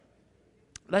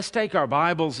Let's take our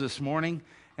Bibles this morning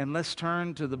and let's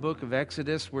turn to the book of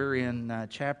Exodus. We're in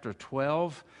chapter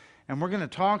 12, and we're going to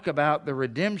talk about the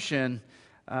redemption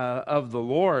of the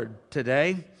Lord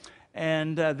today.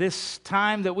 And this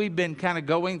time that we've been kind of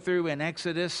going through in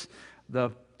Exodus,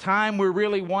 the time we're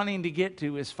really wanting to get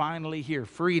to is finally here,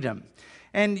 freedom.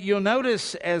 And you'll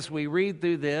notice as we read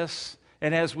through this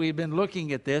and as we've been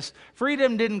looking at this,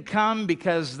 freedom didn't come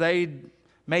because they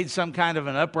made some kind of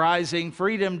an uprising.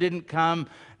 Freedom didn't come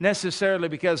necessarily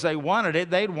because they wanted it.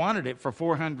 They'd wanted it for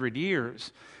 400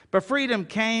 years. But freedom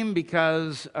came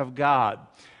because of God.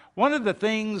 One of the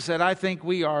things that I think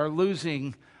we are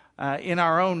losing in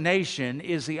our own nation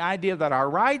is the idea that our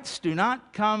rights do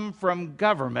not come from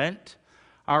government.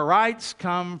 Our rights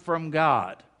come from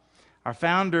God. Our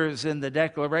founders in the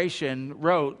Declaration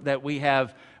wrote that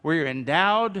we're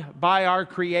endowed by our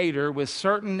Creator with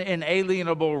certain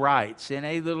inalienable rights.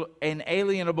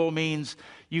 Inalienable means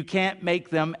you can't make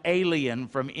them alien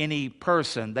from any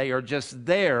person. They are just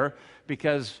there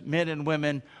because men and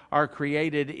women are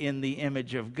created in the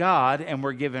image of God and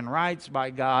we're given rights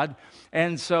by God.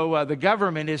 And so the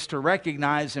government is to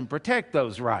recognize and protect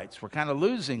those rights. We're kind of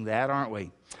losing that, aren't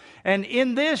we? And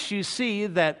in this you see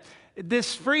that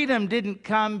this freedom didn't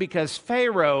come because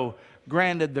Pharaoh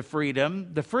granted the freedom.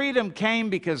 The freedom came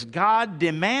because God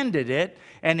demanded it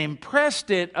and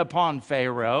impressed it upon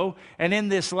Pharaoh. And in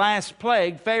this last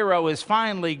plague, Pharaoh is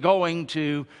finally going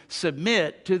to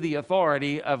submit to the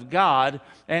authority of God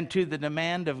and to the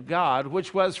demand of God,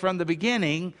 which was from the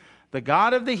beginning, the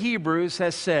God of the Hebrews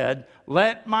has said,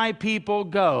 "Let my people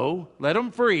go, let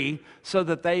them free, so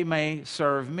that they may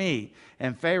serve me."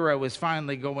 And Pharaoh is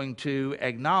finally going to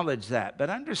acknowledge that. But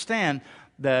understand,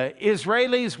 the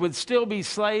Israelis would still be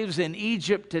slaves in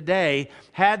Egypt today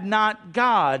had not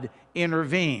God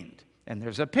intervened. And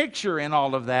there's a picture in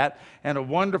all of that and a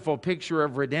wonderful picture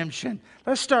of redemption.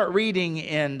 Let's start reading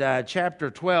in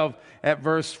chapter 12 at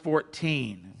verse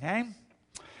 14. Okay?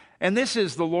 And this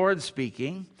is the Lord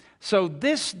speaking. So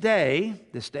this day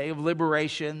of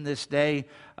liberation, this day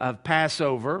of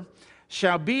Passover,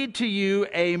 shall be to you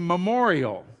a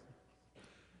memorial.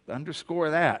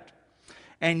 Underscore that.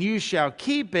 And you shall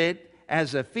keep it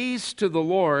as a feast to the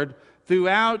Lord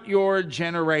throughout your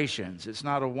generations. It's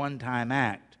not a one-time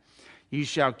act. You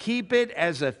shall keep it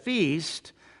as a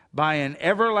feast by an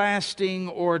everlasting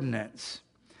ordinance.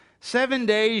 7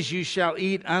 days you shall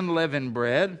eat unleavened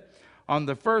bread. On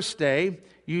the first day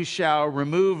you shall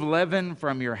remove leaven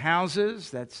from your houses.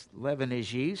 That's leaven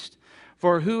is yeast.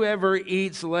 For whoever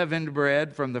eats leavened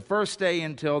bread from the first day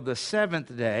until the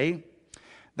seventh day,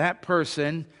 that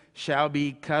person shall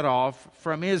be cut off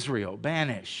from Israel,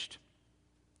 banished.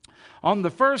 On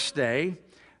the first day,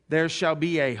 there shall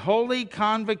be a holy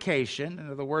convocation,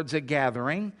 in other words, a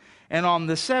gathering, and on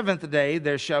the seventh day,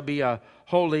 there shall be a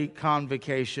holy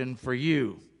convocation for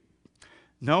you.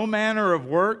 No manner of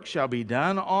work shall be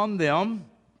done on them,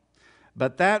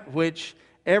 but that which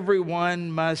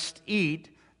everyone must eat,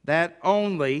 that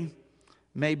only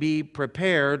may be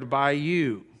prepared by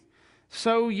you.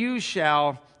 So you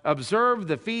shall observe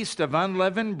the feast of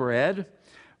unleavened bread,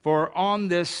 for on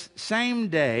this same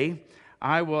day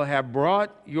I will have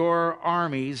brought your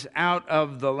armies out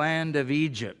of the land of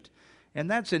Egypt.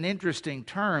 And that's an interesting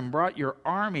term, brought your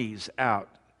armies out.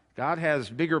 God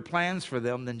has bigger plans for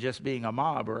them than just being a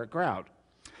mob or a crowd.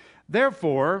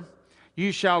 Therefore,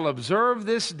 you shall observe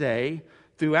this day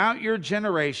throughout your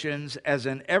generations as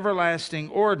an everlasting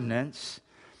ordinance.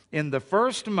 In the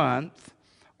first month,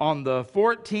 on the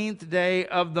 14th day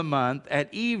of the month,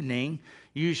 at evening,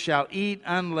 you shall eat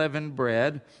unleavened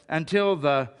bread until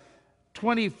the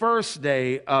 21st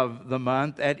day of the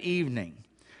month at evening.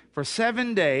 For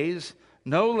 7 days,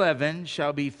 no leaven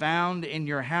shall be found in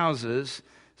your houses,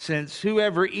 since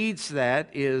whoever eats that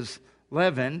is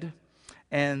leavened,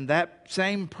 and that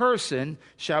same person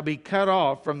shall be cut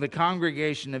off from the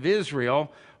congregation of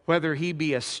Israel, whether he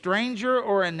be a stranger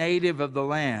or a native of the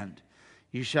land.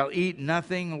 You shall eat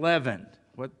nothing leavened.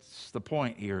 What's the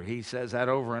point here? He says that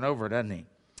over and over, doesn't he?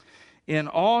 In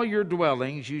all your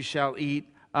dwellings you shall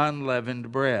eat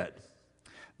unleavened bread.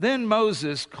 Then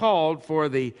Moses called for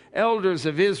the elders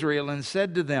of Israel and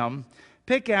said to them,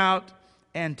 "Pick out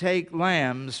and take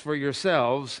lambs for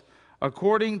yourselves,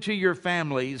 according to your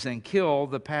families, and kill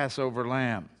the Passover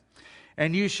lamb.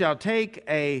 And you shall take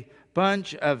a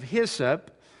bunch of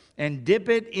hyssop and dip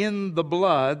it in the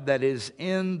blood that is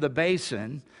in the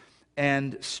basin,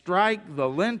 and strike the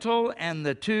lintel and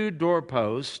the 2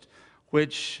 doorposts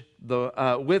with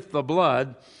the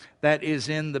blood that is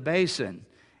in the basin.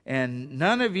 And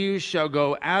none of you shall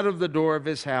go out of the door of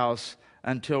his house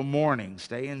until morning."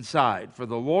 Stay inside. "For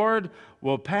the Lord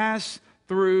will pass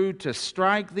through to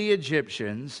strike the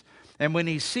Egyptians. And when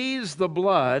he sees the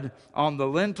blood on the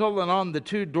lintel and on the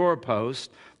 2 doorposts,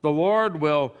 the Lord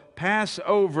will pass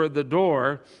over the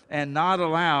door and not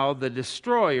allow the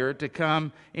destroyer to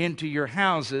come into your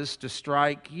houses to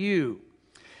strike you.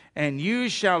 And you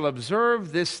shall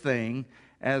observe this thing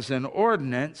as an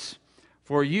ordinance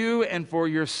for you and for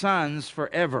your sons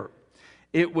forever.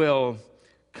 It will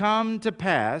come to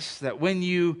pass that when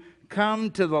you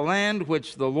come to the land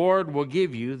which the Lord will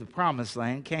give you, the promised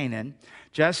land, Canaan,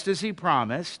 just as he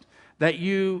promised, that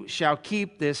you shall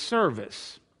keep this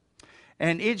service.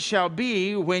 And it shall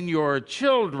be when your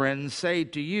children say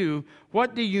to you,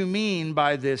 what do you mean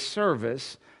by this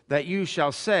service? That you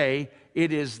shall say,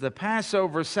 it is the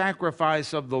Passover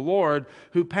sacrifice of the Lord,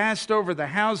 who passed over the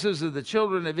houses of the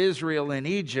children of Israel in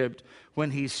Egypt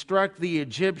when he struck the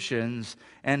Egyptians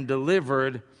and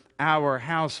delivered our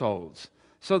households.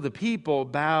 So the people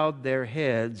bowed their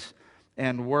heads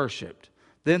and worshiped.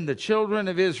 Then the children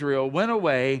of Israel went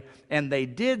away, and they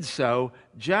did so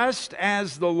just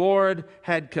as the Lord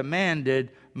had commanded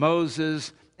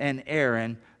Moses and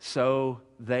Aaron, so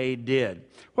they did.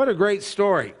 What a great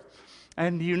story.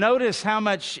 And you notice how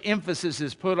much emphasis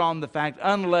is put on the fact,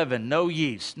 unleavened, no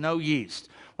yeast, no yeast.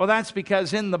 Well, that's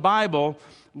because in the Bible,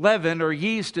 leaven or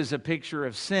yeast is a picture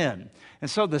of sin. And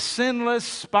so the sinless,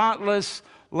 spotless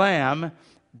lamb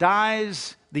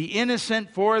dies the innocent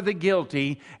for the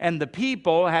guilty, and the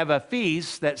people have a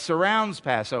feast that surrounds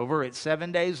Passover. It's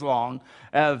 7 days long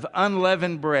of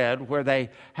unleavened bread, where they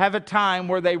have a time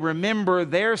where they remember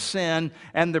their sin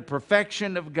and the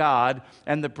perfection of God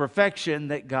and the perfection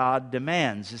that God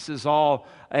demands. This is all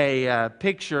a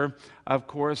picture, of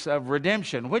course, of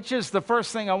redemption, which is the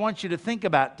first thing I want you to think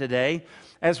about today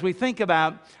as we think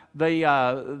about the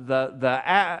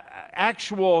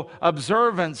actual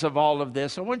observance of all of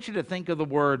this. I want you to think of the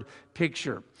word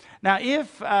picture. Now,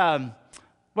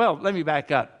 let me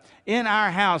back up. In our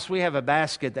house, we have a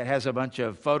basket that has a bunch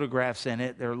of photographs in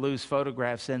it. There are loose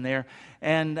photographs in there.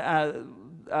 And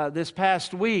this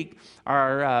past week,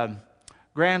 our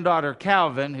granddaughter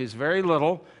Calvin, who's very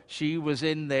little, she was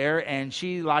in there, and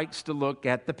she likes to look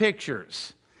at the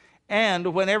pictures.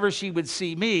 And whenever she would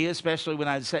see me, especially when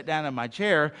I'd sit down in my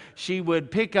chair, she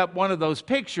would pick up one of those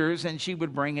pictures and she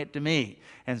would bring it to me.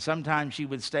 And sometimes she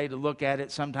would stay to look at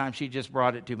it. Sometimes she just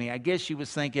brought it to me. I guess she was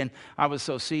thinking I was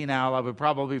so senile, I would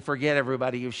probably forget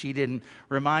everybody if she didn't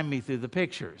remind me through the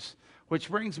pictures. Which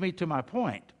brings me to my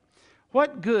point.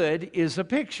 What good is a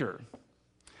picture?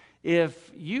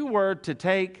 If you were to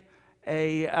take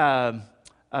a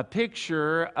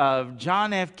picture of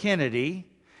John F. Kennedy,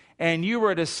 and you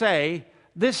were to say,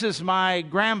 this is my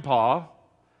grandpa,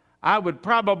 I would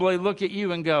probably look at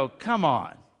you and go, come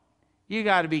on, you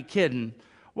got to be kidding.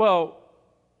 Well,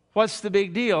 what's the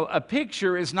big deal? A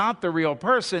picture is not the real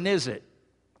person, is it?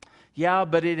 Yeah,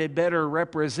 but it had better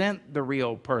represent the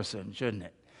real person, shouldn't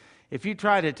it? If you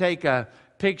try to take a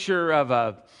picture of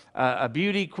a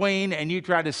beauty queen and you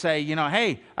try to say,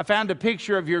 hey, I found a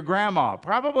picture of your grandma.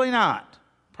 Probably not.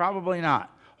 Probably not.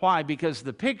 Why? Because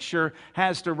the picture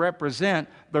has to represent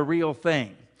the real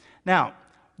thing. Now,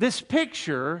 this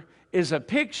picture is a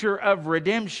picture of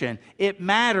redemption. It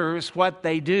matters what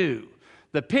they do.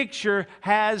 The picture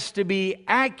has to be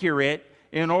accurate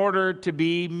in order to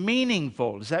be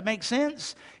meaningful. Does that make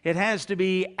sense? It has to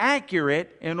be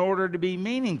accurate in order to be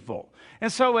meaningful.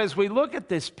 And so as we look at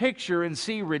this picture and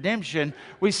see redemption,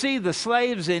 we see the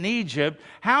slaves in Egypt.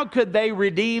 How could they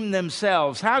redeem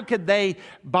themselves? How could they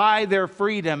buy their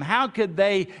freedom? How could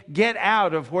they get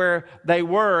out of where they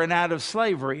were and out of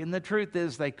slavery? And the truth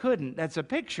is they couldn't. That's a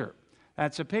picture.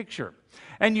 That's a picture.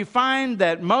 And you find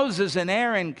that Moses and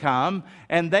Aaron come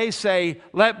and they say,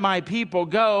 let my people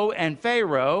go. And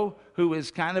Pharaoh, who is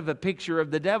kind of a picture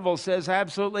of the devil, says,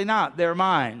 absolutely not. They're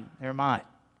mine. They're mine.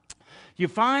 You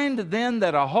find then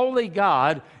that a holy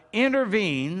God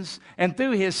intervenes, and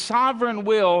through his sovereign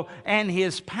will and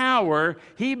his power,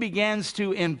 he begins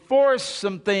to enforce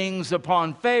some things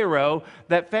upon Pharaoh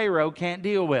that Pharaoh can't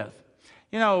deal with.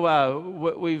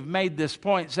 We've made this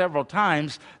point several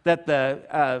times that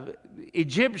the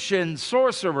Egyptian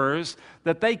sorcerers,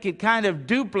 that they could kind of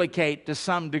duplicate to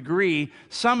some degree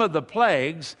some of the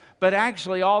plagues, but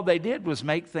actually all they did was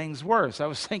make things worse. I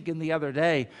was thinking the other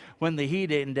day when the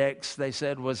heat index, they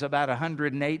said, was about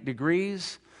 108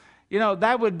 degrees.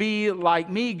 That would be like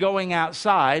me going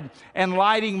outside and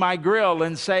lighting my grill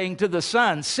and saying to the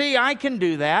sun, see, I can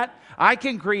do that. I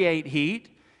can create heat.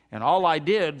 And all I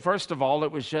did, first of all,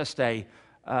 it was just a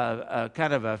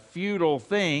kind of a futile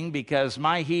thing because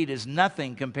my heat is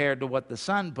nothing compared to what the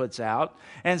sun puts out.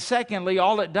 And secondly,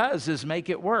 all it does is make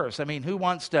it worse. I mean, who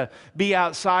wants to be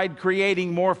outside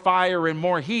creating more fire and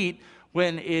more heat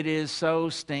when it is so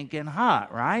stinking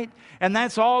hot, right? And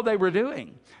that's all they were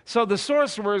doing. So the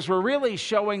sorcerers were really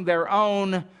showing their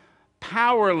own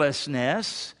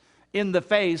powerlessness in the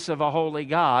face of a holy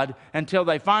God until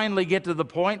they finally get to the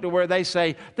point to where they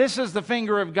say, this is the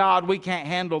finger of God, we can't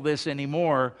handle this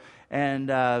anymore. And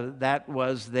that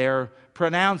was their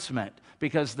pronouncement,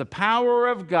 because the power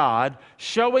of God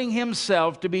showing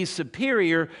himself to be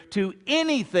superior to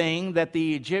anything that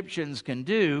the Egyptians can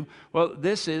do, well,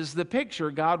 this is the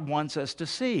picture God wants us to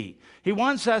see. He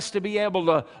wants us to be able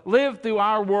to live through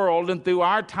our world and through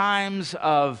our times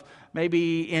of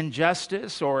maybe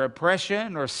injustice or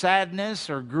oppression or sadness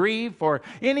or grief or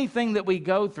anything that we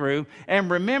go through,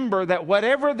 and remember that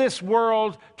whatever this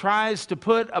world tries to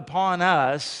put upon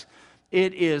us,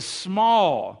 it is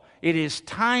small, it is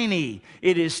tiny,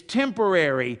 it is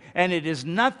temporary, and it is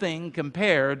nothing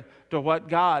compared to what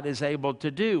God is able to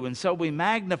do. And so we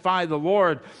magnify the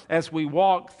Lord as we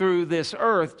walk through this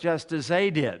earth just as they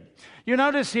did. You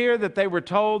notice here that they were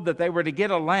told that they were to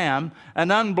get a lamb, an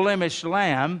unblemished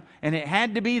lamb, and it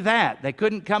had to be that. They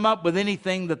couldn't come up with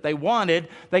anything that they wanted.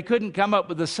 They couldn't come up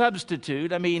with a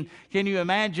substitute. I mean, can you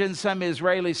imagine some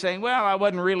Israelis saying, well, I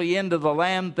wasn't really into the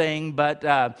lamb thing, but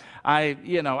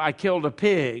I killed a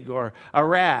pig or a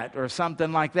rat or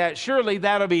something like that. Surely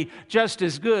that'll be just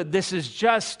as good. This is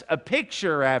just a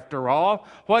picture after all.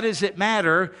 What does it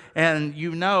matter? And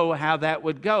you know how that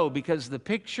would go, because the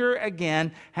picture,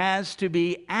 again, has to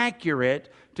be accurate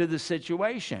to the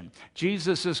situation.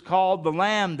 Jesus is called the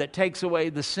Lamb that takes away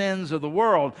the sins of the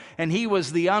world, and he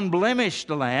was the unblemished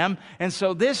Lamb. And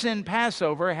so this in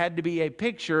Passover had to be a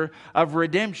picture of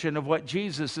redemption, of what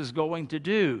Jesus is going to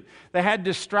do. They had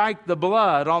to strike the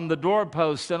blood on the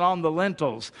doorposts and on the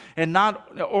lintels, and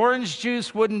not orange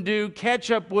juice wouldn't do,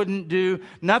 ketchup wouldn't do,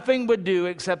 nothing would do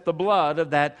except the blood of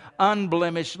that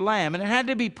unblemished lamb. And it had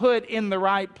to be put in the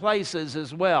right places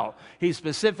as well. He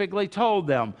specifically told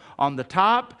them on the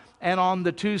top and on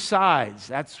the two sides.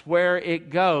 That's where it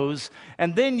goes.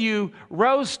 And then you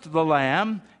roast the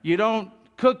lamb. You don't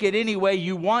cook it any way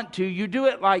you want to. You do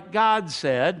it like God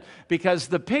said, because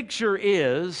the picture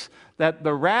is that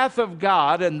the wrath of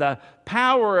God and the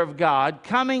power of God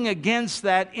coming against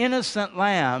that innocent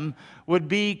lamb would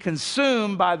be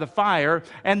consumed by the fire,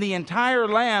 and the entire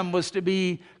lamb was to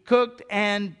be cooked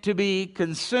and to be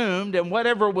consumed, and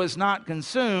whatever was not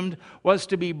consumed was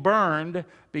to be burned,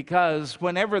 because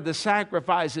whenever the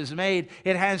sacrifice is made,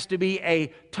 it has to be a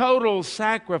total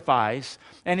sacrifice.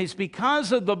 And it's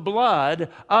because of the blood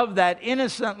of that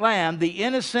innocent lamb, the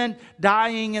innocent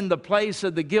dying in the place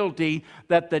of the guilty,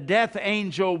 that the death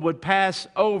angel would pass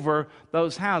over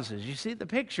those houses. You see the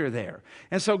picture there.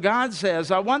 And so God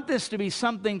says, I want this to be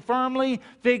something firmly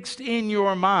fixed in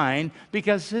your mind,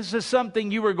 because this is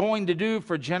something you are going to do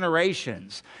for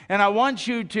generations. And I want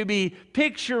you to be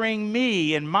picturing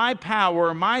me and my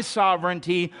power, my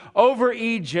sovereignty over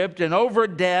Egypt and over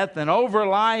death and over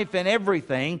life and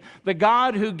everything. The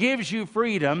God who gives you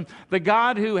freedom, the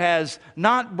God who has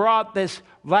not brought this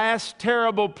last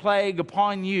terrible plague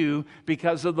upon you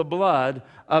because of the blood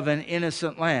of an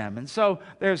innocent lamb. And so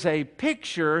there's a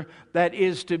picture that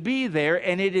is to be there,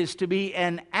 and it is to be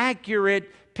an accurate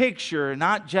picture,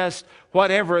 not just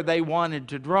whatever they wanted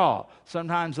to draw.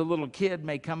 Sometimes a little kid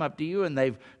may come up to you and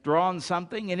they've drawn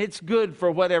something, and it's good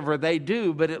for whatever they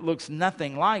do, but it looks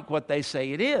nothing like what they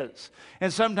say it is.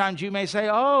 And sometimes you may say,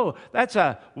 oh, that's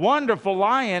a wonderful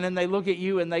lion, and they look at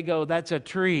you and they go, that's a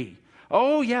tree.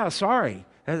 Oh yeah, sorry,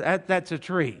 that's a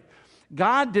tree.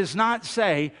 God does not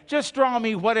say, just draw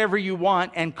me whatever you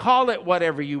want and call it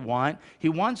whatever you want. He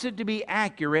wants it to be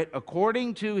accurate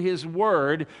according to His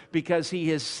Word, because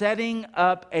He is setting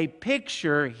up a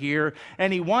picture here,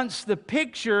 and He wants the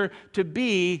picture to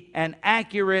be an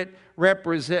accurate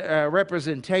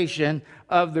representation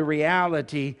of the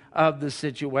reality of the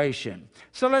situation.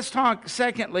 So let's talk,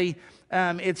 secondly,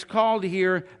 it's called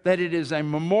here that it is a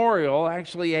memorial,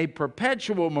 actually a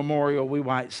perpetual memorial, we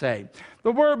might say.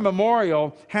 The word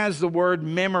memorial has the word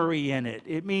memory in it.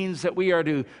 It means that we are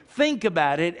to think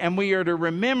about it and we are to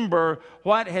remember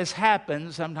what has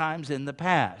happened sometimes in the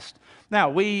past. Now,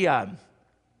 we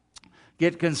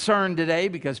get concerned today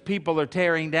because people are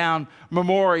tearing down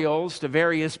memorials to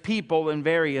various people and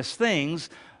various things,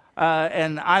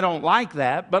 and I don't like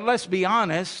that, but let's be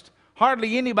honest,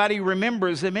 hardly anybody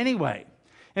remembers them anyway.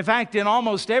 In fact, in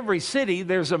almost every city,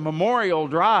 there's a memorial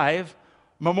drive.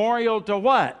 Memorial to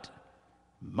what?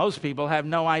 Most people have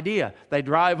no idea. They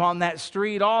drive on that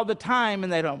street all the time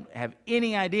and they don't have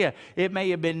any idea. It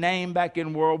may have been named back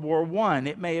in World War I.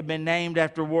 It may have been named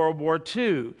after World War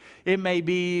II. It may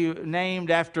be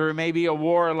named after maybe a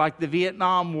war like the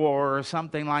Vietnam War or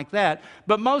something like that.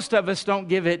 But most of us don't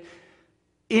give it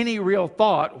any real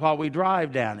thought while we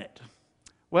drive down it.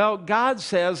 Well, God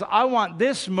says, I want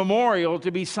this memorial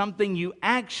to be something you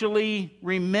actually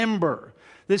remember.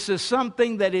 This is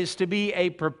something that is to be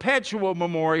a perpetual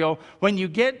memorial. When you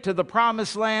get to the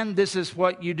promised land, this is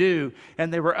what you do.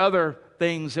 And there were other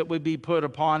things that would be put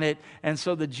upon it. And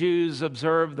so the Jews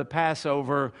observe the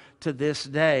Passover to this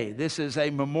day. This is a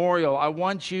memorial. I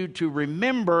want you to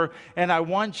remember and I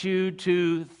want you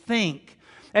to think.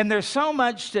 And there's so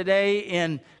much today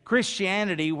in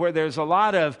Christianity where there's a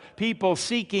lot of people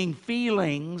seeking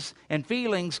feelings, and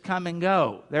feelings come and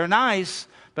go. They're nice,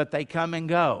 but they come and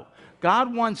go.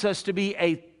 God wants us to be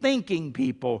a thinking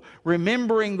people,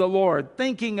 remembering the Lord,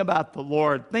 thinking about the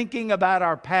Lord, thinking about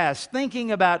our past,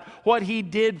 thinking about what He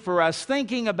did for us,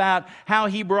 thinking about how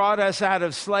He brought us out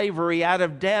of slavery, out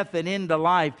of death and into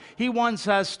life. He wants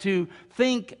us to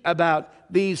think about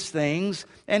these things,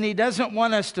 and He doesn't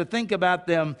want us to think about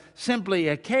them simply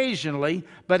occasionally,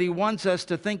 but He wants us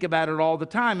to think about it all the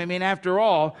time. I mean, after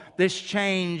all, this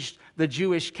changed the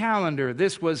Jewish calendar.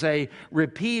 This was a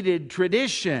repeated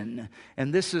tradition,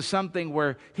 and this is something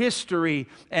where history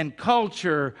and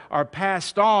culture are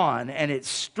passed on, and it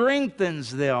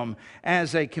strengthens them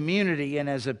as a community and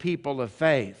as a people of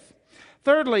faith.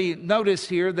 Thirdly, notice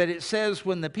here that it says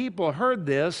when the people heard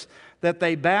this, that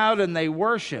they bowed and they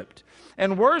worshiped.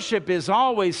 And worship is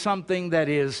always something that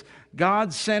is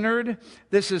God-centered.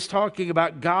 This is talking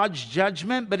about God's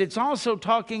judgment, but it's also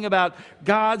talking about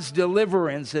God's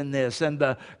deliverance in this and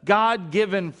the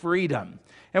God-given freedom.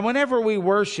 And whenever we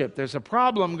worship, there's a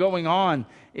problem going on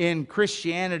in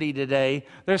Christianity today.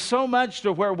 There's so much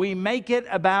to where we make it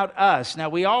about us. Now,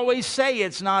 we always say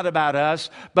it's not about us,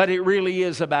 but it really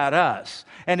is about us.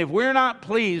 And if we're not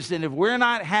pleased, and if we're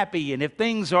not happy, and if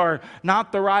things are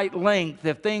not the right length,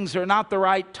 if things are not the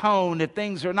right tone, if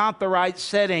things are not the right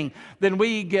setting, then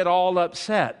we get all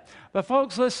upset. But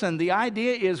folks, listen, the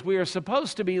idea is we are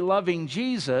supposed to be loving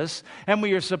Jesus, and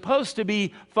we are supposed to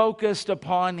be focused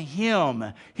upon Him,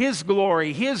 His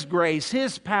glory, His grace,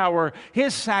 His power,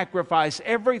 His sacrifice,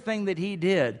 everything that He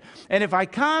did. And if I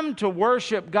come to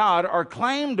worship God or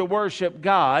claim to worship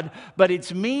God, but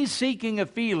it's me seeking a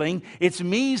feeling, it's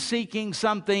me seeking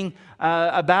something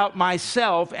about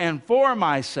myself and for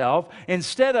myself,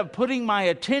 instead of putting my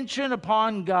attention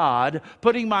upon God,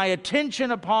 putting my attention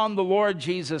upon the Lord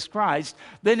Jesus Christ,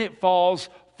 then it falls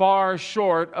far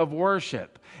short of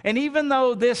worship. And even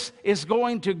though this is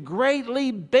going to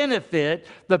greatly benefit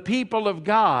the people of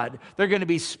God, they're going to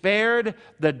be spared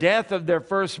the death of their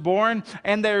firstborn,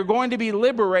 and they're going to be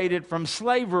liberated from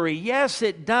slavery. Yes,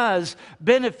 it does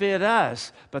benefit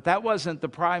us, but that wasn't the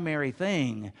primary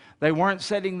thing. They weren't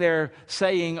sitting there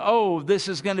saying, oh, this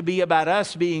is going to be about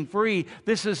us being free.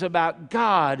 This is about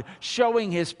God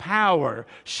showing His power,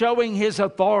 showing His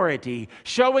authority,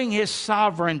 showing His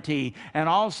sovereignty, and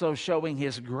also showing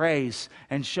His grace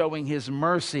and showing His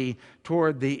mercy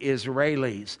toward the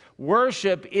Israelis.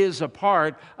 Worship is a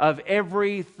part of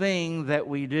everything that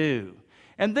we do.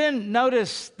 And then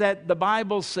notice that the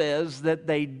Bible says that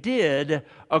they did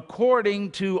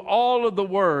according to all of the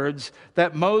words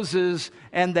that Moses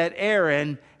and that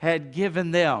Aaron had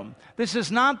given them. This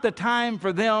is not the time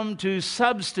for them to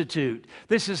substitute.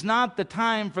 This is not the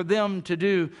time for them to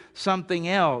do something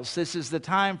else. This is the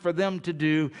time for them to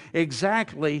do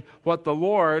exactly what the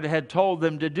Lord had told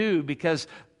them to do, because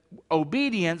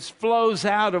obedience flows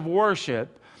out of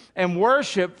worship. And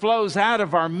worship flows out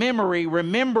of our memory,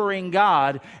 remembering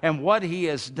God and what He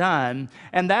has done.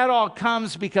 And that all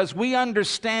comes because we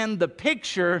understand the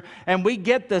picture, and we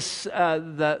get this,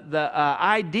 the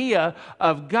idea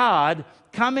of God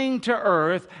coming to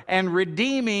earth and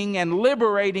redeeming and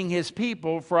liberating His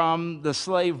people from the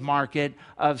slave market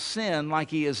of sin, like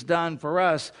He has done for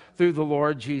us through the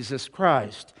Lord Jesus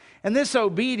Christ. And this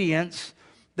obedience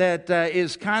that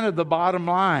is kind of the bottom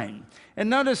line. And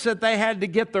notice that they had to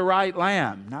get the right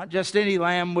lamb. Not just any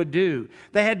lamb would do.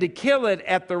 They had to kill it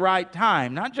at the right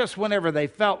time, not just whenever they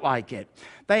felt like it.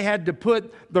 They had to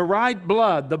put the right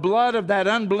blood, the blood of that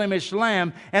unblemished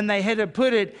lamb, and they had to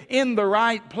put it in the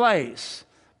right place.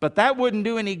 But that wouldn't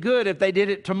do any good if they did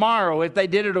it tomorrow, if they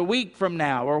did it a week from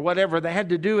now or whatever. They had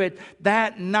to do it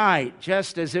that night,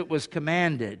 just as it was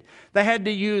commanded. They had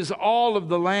to use all of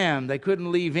the lamb. They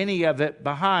couldn't leave any of it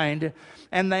behind.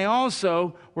 And they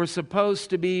also were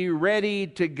supposed to be ready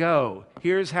to go.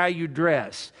 Here's how you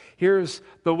dress. Here's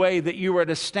the way that you are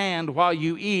to stand while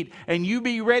you eat. And you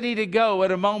be ready to go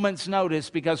at a moment's notice,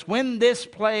 because when this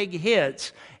plague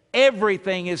hits,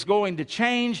 everything is going to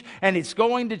change, and it's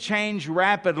going to change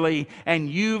rapidly, and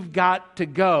you've got to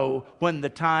go when the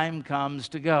time comes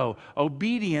to go.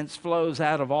 Obedience flows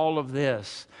out of all of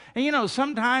this. And you know,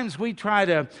 sometimes we try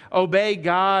to obey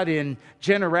God in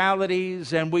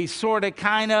generalities, and we sort of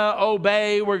kind of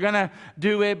obey. We're going to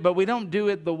do it, but we don't do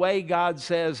it the way God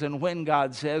says and when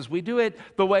God says. We do it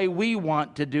the way we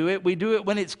want to do it. We do it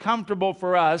when it's comfortable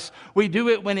for us. We do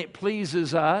it when it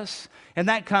pleases us. And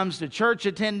that comes to church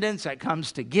attendance, that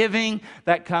comes to giving,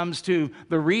 that comes to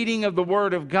the reading of the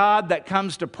Word of God, that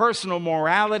comes to personal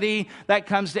morality, that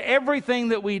comes to everything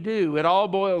that we do. It all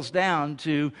boils down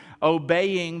to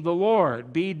obeying the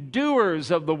Lord. Be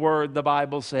doers of the Word, the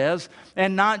Bible says,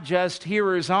 and not just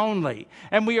hearers only.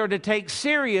 And we are to take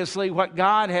seriously what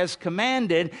God has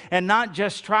commanded and not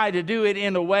just try to do it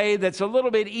in a way that's a little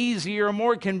bit easier,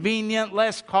 more convenient,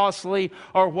 less costly,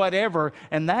 or whatever.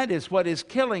 And that is what is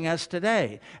killing us today.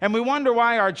 And we wonder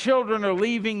why our children are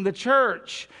leaving the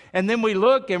church. And then we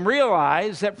look and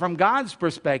realize that from God's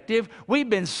perspective, we've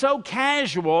been so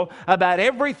casual about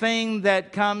everything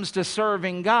that comes to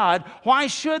serving God. Why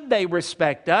should they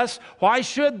respect us? Why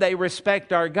should they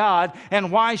respect our God?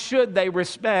 And why should they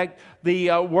respect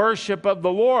the worship of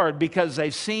the Lord? Because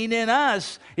they've seen in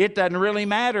us, it doesn't really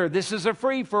matter. This is a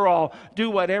free-for-all. Do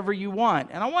whatever you want.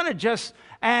 And I want to just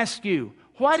ask you,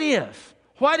 what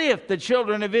if the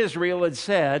children of Israel had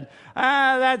said,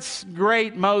 that's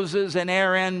great, Moses and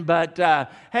Aaron, but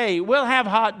hey, we'll have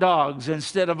hot dogs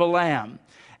instead of a lamb.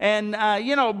 And,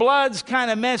 blood's kind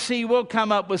of messy. We'll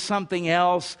come up with something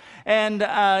else. And,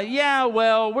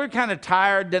 we're kind of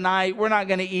tired tonight. We're not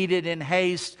going to eat it in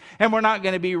haste. And we're not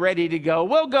going to be ready to go.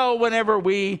 We'll go whenever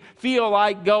we feel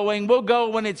like going. We'll go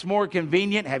when it's more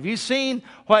convenient. Have you seen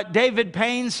what David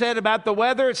Payne said about the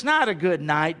weather? It's not a good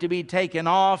night to be taken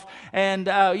off. And,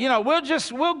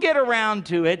 we'll get around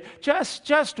to it.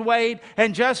 Just wait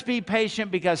and just be patient,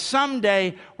 because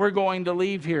someday we're going to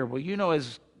leave here. Well, you know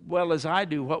as well as I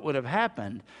do what would have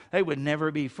happened. They would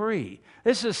never be free.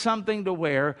 This is something to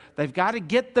where they've got to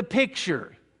get the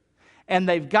picture. And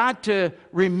they've got to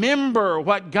remember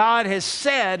what God has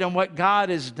said and what God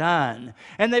has done.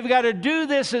 And they've got to do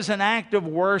this as an act of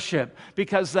worship,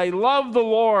 because they love the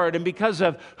Lord and because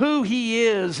of who He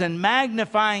is and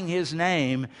magnifying His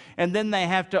name. And then they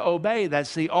have to obey.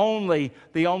 That's the only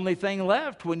thing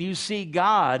left. When you see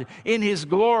God in His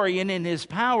glory and in His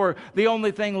power, the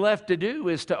only thing left to do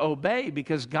is to obey,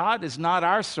 because God is not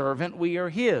our servant. We are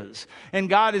His. And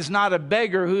God is not a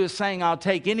beggar who is saying, I'll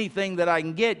take anything that I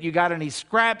can get. You got any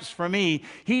scraps for me?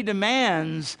 He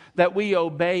demands that we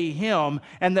obey Him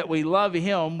and that we love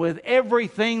Him with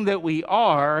everything that we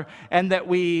are, and that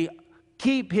we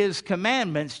keep His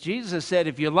commandments. Jesus said,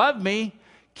 if you love me,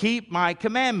 keep my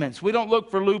commandments. We don't look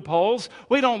for loopholes.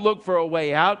 We don't look for a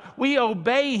way out. We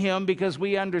obey Him because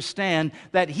we understand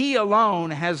that He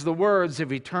alone has the words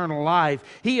of eternal life.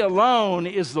 He alone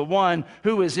is the one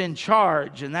who is in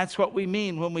charge. And that's what we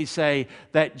mean when we say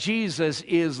that Jesus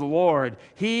is Lord.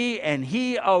 He and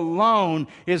He alone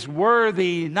is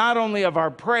worthy not only of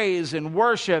our praise and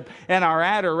worship and our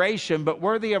adoration, but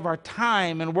worthy of our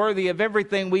time and worthy of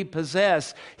everything we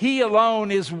possess. He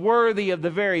alone is worthy of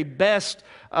the very best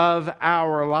of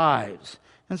our lives.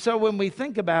 And so when we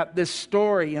think about this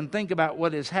story and think about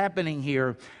what is happening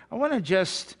here, I want to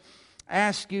just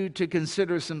ask you to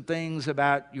consider some things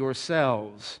about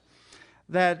yourselves.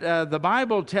 That the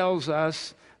Bible tells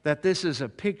us that this is a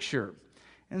picture.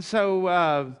 And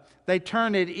so they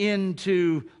turn it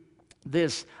into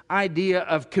this idea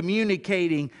of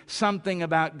communicating something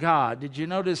about God. Did you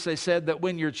notice they said that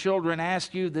when your children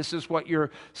ask you, this is what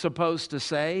you're supposed to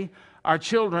say? Our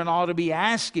children ought to be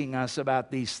asking us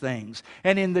about these things.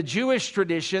 And in the Jewish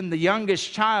tradition, the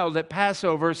youngest child at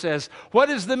Passover says, what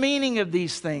is the meaning of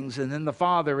these things? And then the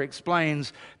father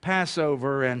explains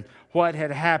Passover and what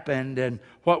had happened and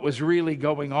what was really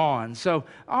going on. So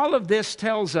all of this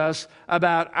tells us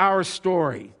about our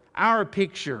story, our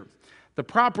picture. The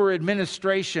proper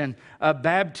administration of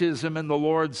baptism and the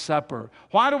Lord's Supper.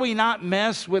 Why do we not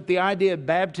mess with the idea of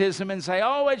baptism and say,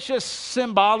 oh, it's just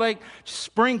symbolic,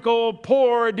 sprinkle,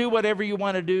 pour, do whatever you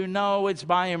want to do? No, it's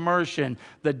by immersion.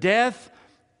 The death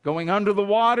Going under the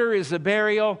water is the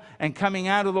burial, and coming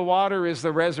out of the water is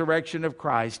the resurrection of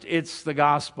Christ. It's the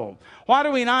gospel. Why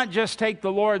do we not just take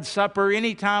the Lord's Supper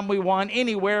anytime we want,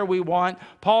 anywhere we want?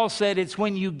 Paul said it's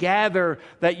when you gather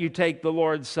that you take the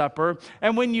Lord's Supper.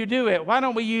 And when you do it, why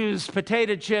don't we use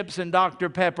potato chips and Dr.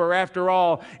 Pepper? After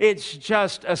all, it's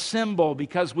just a symbol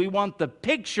because we want the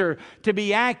picture to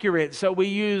be accurate. So we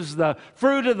use the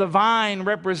fruit of the vine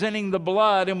representing the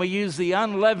blood, and we use the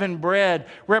unleavened bread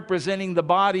representing the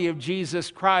body of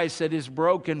Jesus Christ that is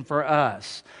broken for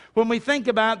us. When we think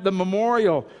about the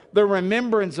memorial, the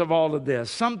remembrance of all of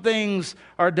this, some things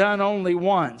are done only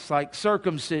once, like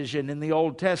circumcision in the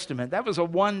Old Testament. That was a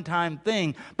one-time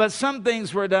thing. But some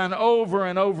things were done over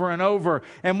and over and over.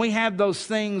 And we have those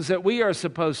things that we are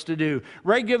supposed to do.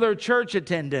 Regular church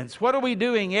attendance. What are we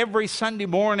doing every Sunday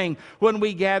morning when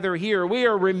we gather here? We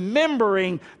are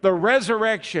remembering the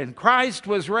resurrection. Christ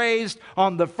was raised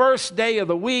on the first day of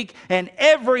the week, and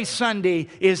every Sunday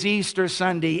is Easter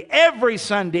Sunday. Every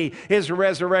Sunday is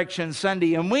Resurrection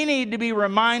Sunday. And we need to be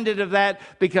reminded of that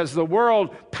because the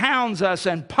world pounds us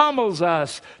and pummels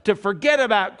us to forget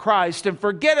about Christ and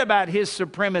forget about His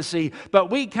supremacy.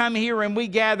 But we come here and we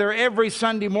gather every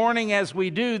Sunday morning, as we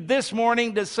do this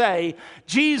morning, to say,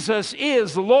 Jesus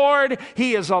is Lord,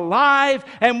 He is alive,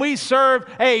 and we serve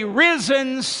a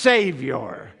risen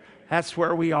Savior. That's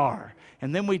where we are.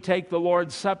 And then we take the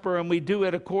Lord's Supper and we do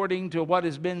it according to what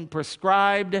has been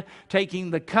prescribed,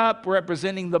 taking the cup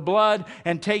representing the blood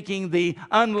and taking the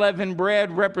unleavened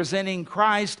bread representing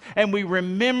Christ. And we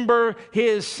remember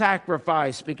His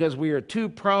sacrifice because we are too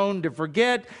prone to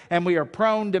forget and we are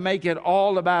prone to make it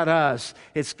all about us.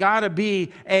 It's got to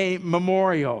be a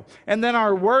memorial. And then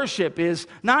our worship is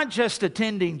not just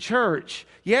attending church.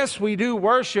 Yes, we do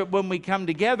worship when we come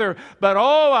together, but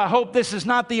I hope this is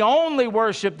not the only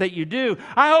worship that you do.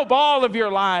 I hope all of your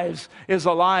lives is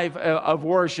a life of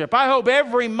worship. I hope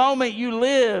every moment you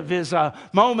live is a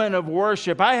moment of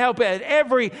worship. I hope that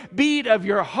every beat of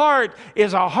your heart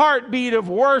is a heartbeat of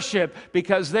worship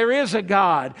because there is a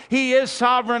God. He is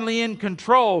sovereignly in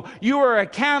control. You are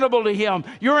accountable to Him.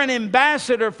 You're an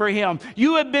ambassador for Him.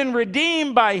 You have been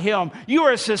redeemed by Him. You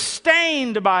are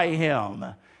sustained by Him.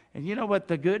 And you know what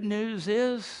the good news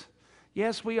is?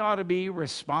 Yes, we ought to be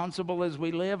responsible as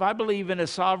we live. I believe in a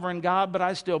sovereign God, but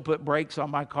I still put brakes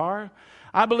on my car.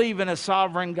 I believe in a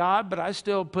sovereign God, but I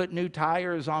still put new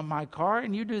tires on my car,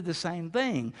 and you do the same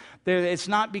thing. It's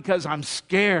not because I'm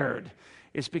scared.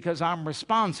 It's because I'm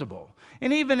responsible.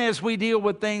 And even as we deal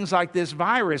with things like this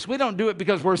virus, we don't do it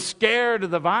because we're scared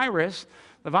of the virus.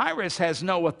 The virus has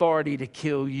no authority to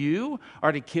kill you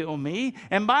or to kill me.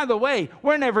 And by the way,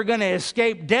 we're never going to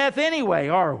escape death anyway,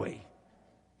 are we?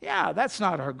 Yeah, that's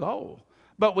not our goal.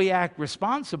 But we act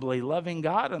responsibly, loving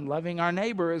God and loving our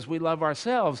neighbor as we love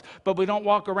ourselves. But we don't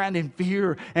walk around in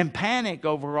fear and panic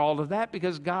over all of that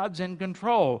because God's in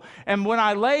control. And when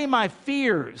I lay my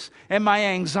fears and my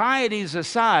anxieties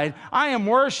aside, I am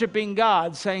worshiping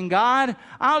God, saying, God,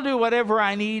 I'll do whatever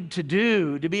I need to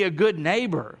do to be a good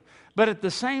neighbor. But at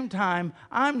the same time,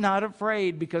 I'm not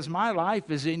afraid because my life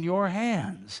is in your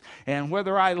hands. And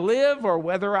whether I live or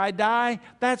whether I die,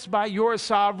 that's by your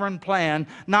sovereign plan,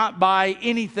 not by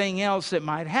anything else that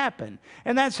might happen.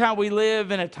 And that's how we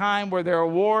live in a time where there are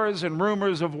wars and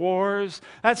rumors of wars.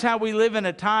 That's how we live in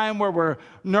a time where we're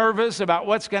nervous about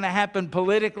what's going to happen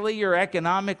politically or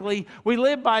economically. We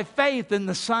live by faith in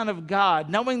the Son of God,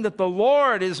 knowing that the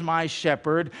Lord is my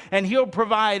shepherd and He'll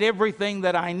provide everything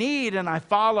that I need, and I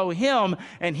follow Him,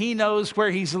 and He knows where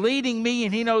He's leading me,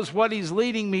 and He knows what He's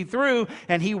leading me through,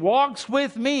 and He walks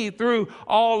with me through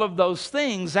all of those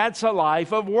things. That's a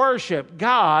life of worship.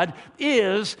 God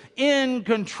is in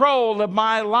control of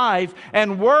my life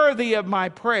and worthy of my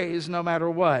praise no matter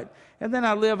what. And then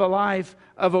I live a life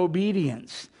of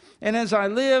obedience. And as I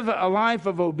live a life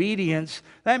of obedience,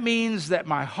 that means that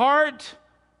my heart,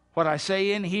 what I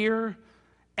say in here,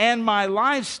 and my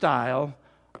lifestyle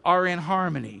are in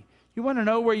harmony. You want to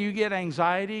know where you get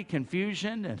anxiety,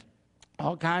 confusion, and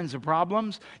all kinds of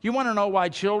problems? You want to know why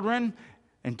children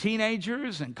and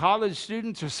teenagers and college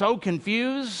students are so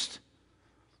confused?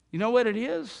 You know what it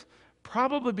is?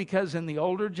 Probably because in the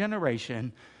older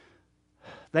generation,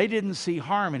 they didn't see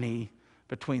harmony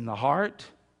between the heart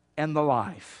and the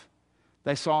life.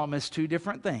 They saw them as two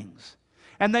different things.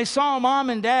 And they saw mom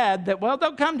and dad that, well,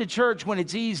 they'll come to church when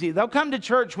it's easy. They'll come to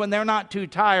church when they're not too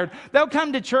tired. They'll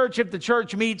come to church if the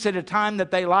church meets at a time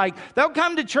that they like. They'll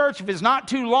come to church if it's not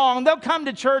too long. They'll come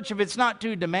to church if it's not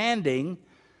too demanding.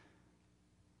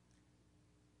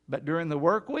 But during the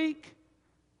work week,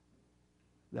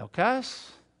 they'll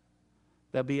cuss.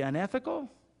 They'll be unethical.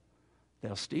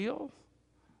 They'll steal.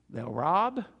 They'll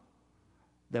rob.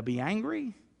 They'll be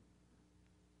angry.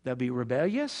 They'll be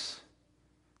rebellious.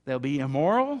 They'll be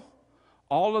immoral.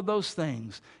 All of those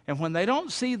things. And when they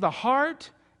don't see the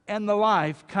heart and the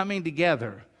life coming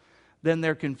together, then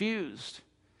they're confused.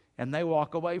 And they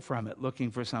walk away from it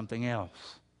looking for something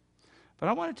else. But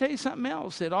I want to tell you something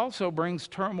else. It also brings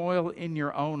turmoil in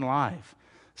your own life.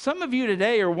 Some of you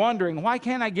today are wondering, why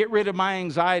can't I get rid of my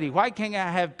anxiety? Why can't I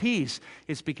have peace?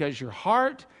 It's because your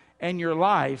heart and your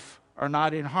life are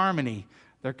not in harmony.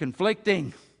 They're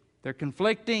conflicting. They're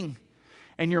conflicting.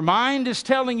 And your mind is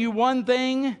telling you one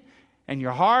thing, and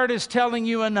your heart is telling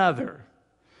you another.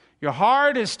 Your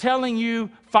heart is telling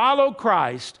you, follow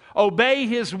Christ, obey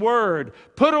His word,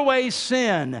 put away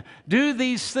sin, do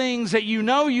these things that you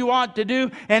know you ought to do,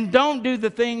 and don't do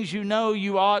the things you know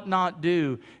you ought not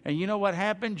do. And you know what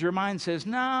happens? Your mind says,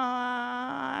 no,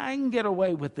 I can get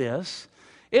away with this.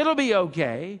 It'll be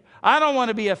okay. I don't want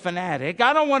to be a fanatic.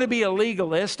 I don't want to be a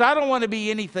legalist. I don't want to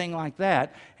be anything like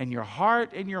that. And your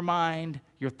heart and your mind,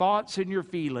 your thoughts and your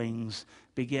feelings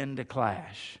begin to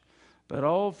clash. But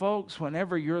oh, folks,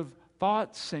 whenever your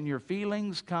thoughts and your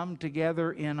feelings come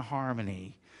together in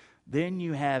harmony, then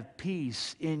you have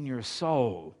peace in your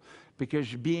soul,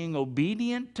 because being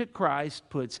obedient to Christ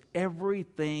puts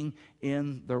everything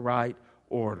in the right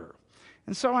order.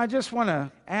 And so I just want to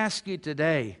ask you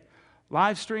today,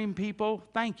 live stream people,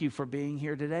 thank you for being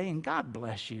here today, and God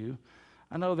bless you.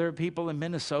 I know there are people in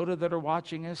Minnesota that are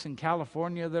watching us, in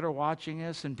California that are watching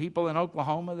us, and people in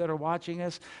Oklahoma that are watching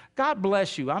us. God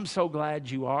bless you. I'm so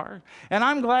glad you are. And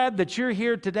I'm glad that you're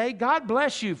here today. God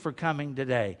bless you for coming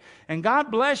today. And God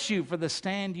bless you for the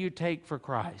stand you take for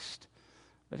Christ.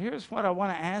 But here's what I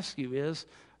want to ask you is,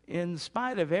 in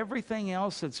spite of everything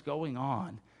else that's going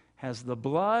on, has the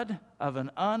blood of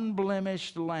an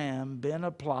unblemished lamb been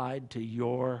applied to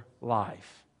your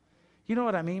life? You know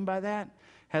what I mean by that?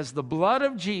 Has the blood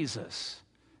of Jesus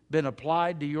been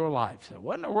applied to your life? So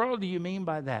what in the world do you mean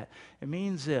by that? It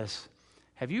means this.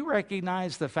 Have you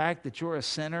recognized the fact that you're a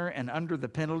sinner and under the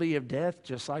penalty of death,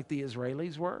 just like the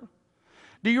Israelis were?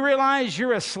 Do you realize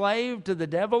you're a slave to the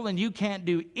devil and you can't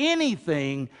do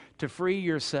anything to free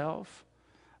yourself?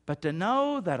 But to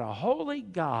know that a holy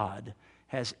God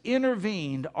has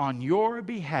intervened on your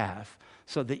behalf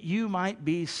so that you might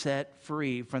be set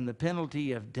free from the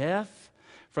penalty of death,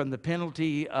 from the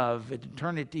penalty of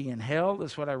eternity in hell.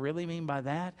 That's what I really mean by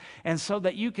that. And so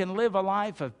that you can live a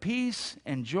life of peace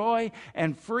and joy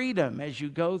and freedom as you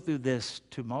go through this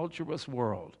tumultuous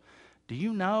world. Do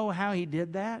you know how He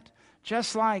did that?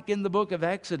 Just like in the book of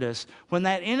Exodus, when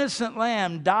that innocent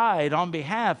lamb died on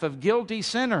behalf of guilty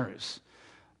sinners.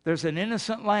 There's an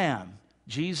innocent lamb,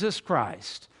 Jesus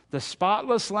Christ, the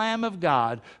spotless Lamb of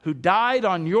God, who died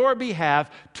on your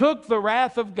behalf, took the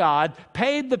wrath of God,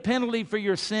 paid the penalty for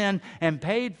your sin, and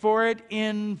paid for it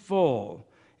in full,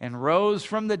 and rose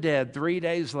from the dead 3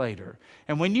 days later.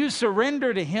 And when you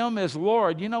surrender to Him as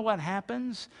Lord, you know what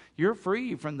happens? You're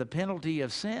free from the penalty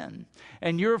of sin,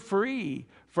 and you're free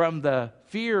from the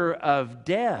fear of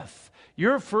death.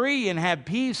 You're free and have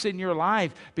peace in your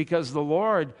life because the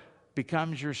Lord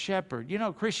becomes your shepherd. You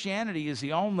know, Christianity is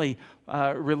the only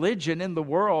religion in the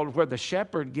world where the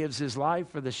shepherd gives his life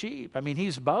for the sheep. I mean,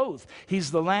 He's both.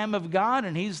 He's the Lamb of God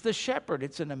and He's the shepherd.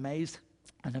 It's an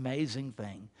amazing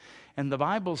thing. And the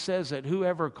Bible says that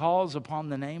whoever calls upon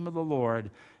the name of the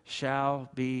Lord shall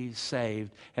be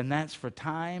saved. And that's for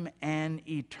time and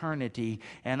eternity.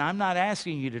 And I'm not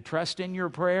asking you to trust in your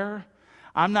prayer.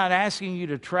 I'm not asking you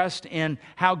to trust in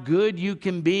how good you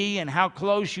can be and how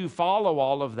close you follow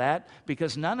all of that,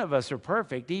 because none of us are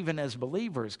perfect, even as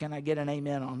believers. Can I get an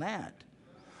amen on that?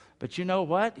 But you know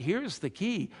what? Here's the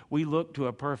key. We look to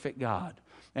a perfect God,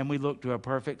 and we look to a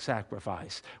perfect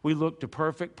sacrifice. We look to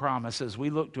perfect promises. We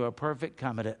look to a perfect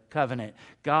covenant.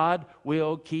 God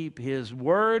will keep His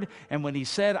word, and when He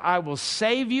said, I will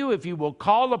save you if you will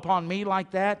call upon me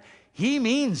like that, He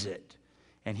means it,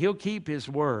 and He'll keep His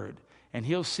word. And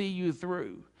He'll see you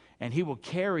through, and He will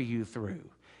carry you through.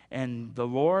 And the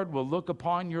Lord will look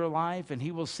upon your life, and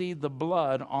He will see the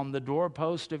blood on the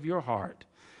doorpost of your heart.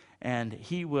 And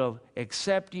He will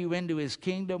accept you into His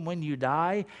kingdom when you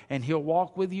die, and He'll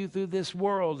walk with you through this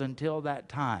world until that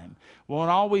time.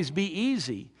 Won't always be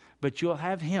easy, but you'll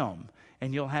have Him,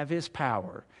 and you'll have His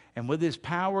power. And with His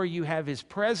power, you have His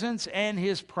presence and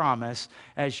His promise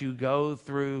as you go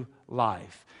through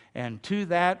life. And to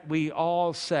that we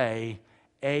all say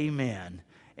amen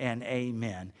and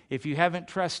amen. If you haven't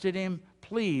trusted Him,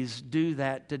 please do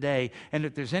that today. And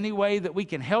if there's any way that we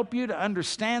can help you to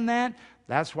understand that,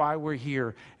 That's why we're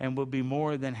here, and we'll be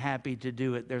more than happy to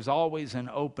do it. There's always an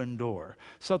open door.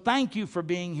 So thank you for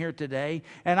being here today,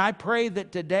 and I pray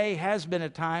that today has been a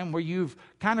time where you've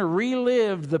kind of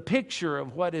relived the picture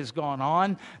of what has gone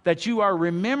on, that you are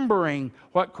remembering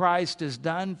what Christ has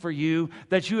done for you,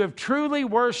 that you have truly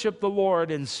worshiped the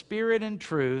Lord in spirit and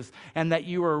truth, and that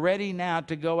you are ready now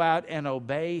to go out and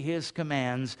obey His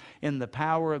commands in the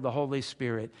power of the Holy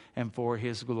Spirit and for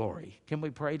His glory. Can we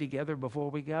pray together before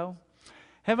we go?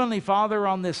 Heavenly Father,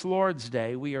 on this Lord's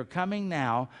Day, we are coming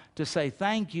now to say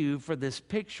thank you for this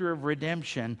picture of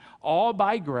redemption, all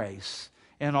by grace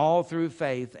and all through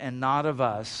faith, and not of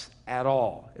us at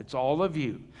all. It's all of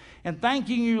you. And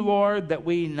thanking you, Lord, that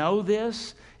we know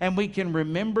this and we can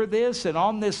remember this. And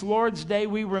on this Lord's Day,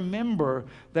 we remember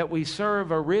that we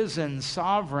serve a risen,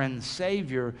 sovereign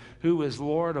Savior who is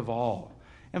Lord of all.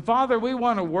 And Father, we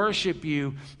want to worship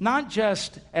you, not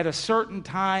just at a certain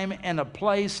time and a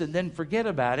place and then forget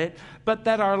about it, but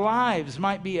that our lives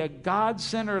might be a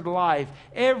God-centered life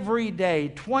every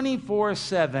day,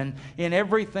 24/7, in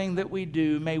everything that we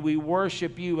do. May we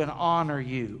worship you and honor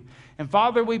you. And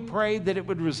Father, we pray that it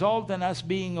would result in us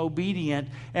being obedient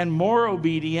and more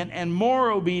obedient and more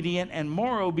obedient and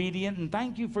more obedient. And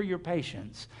thank you for your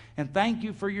patience. And thank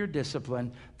you for your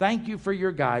discipline. Thank you for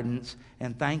your guidance.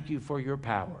 And thank you for your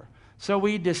power. So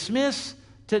we dismiss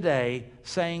today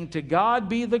saying, to God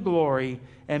be the glory,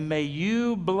 and may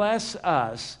you bless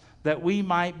us that we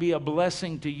might be a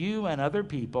blessing to you and other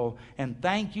people. And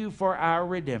thank you for our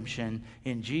redemption.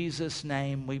 In Jesus'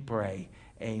 name we pray.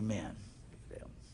 Amen.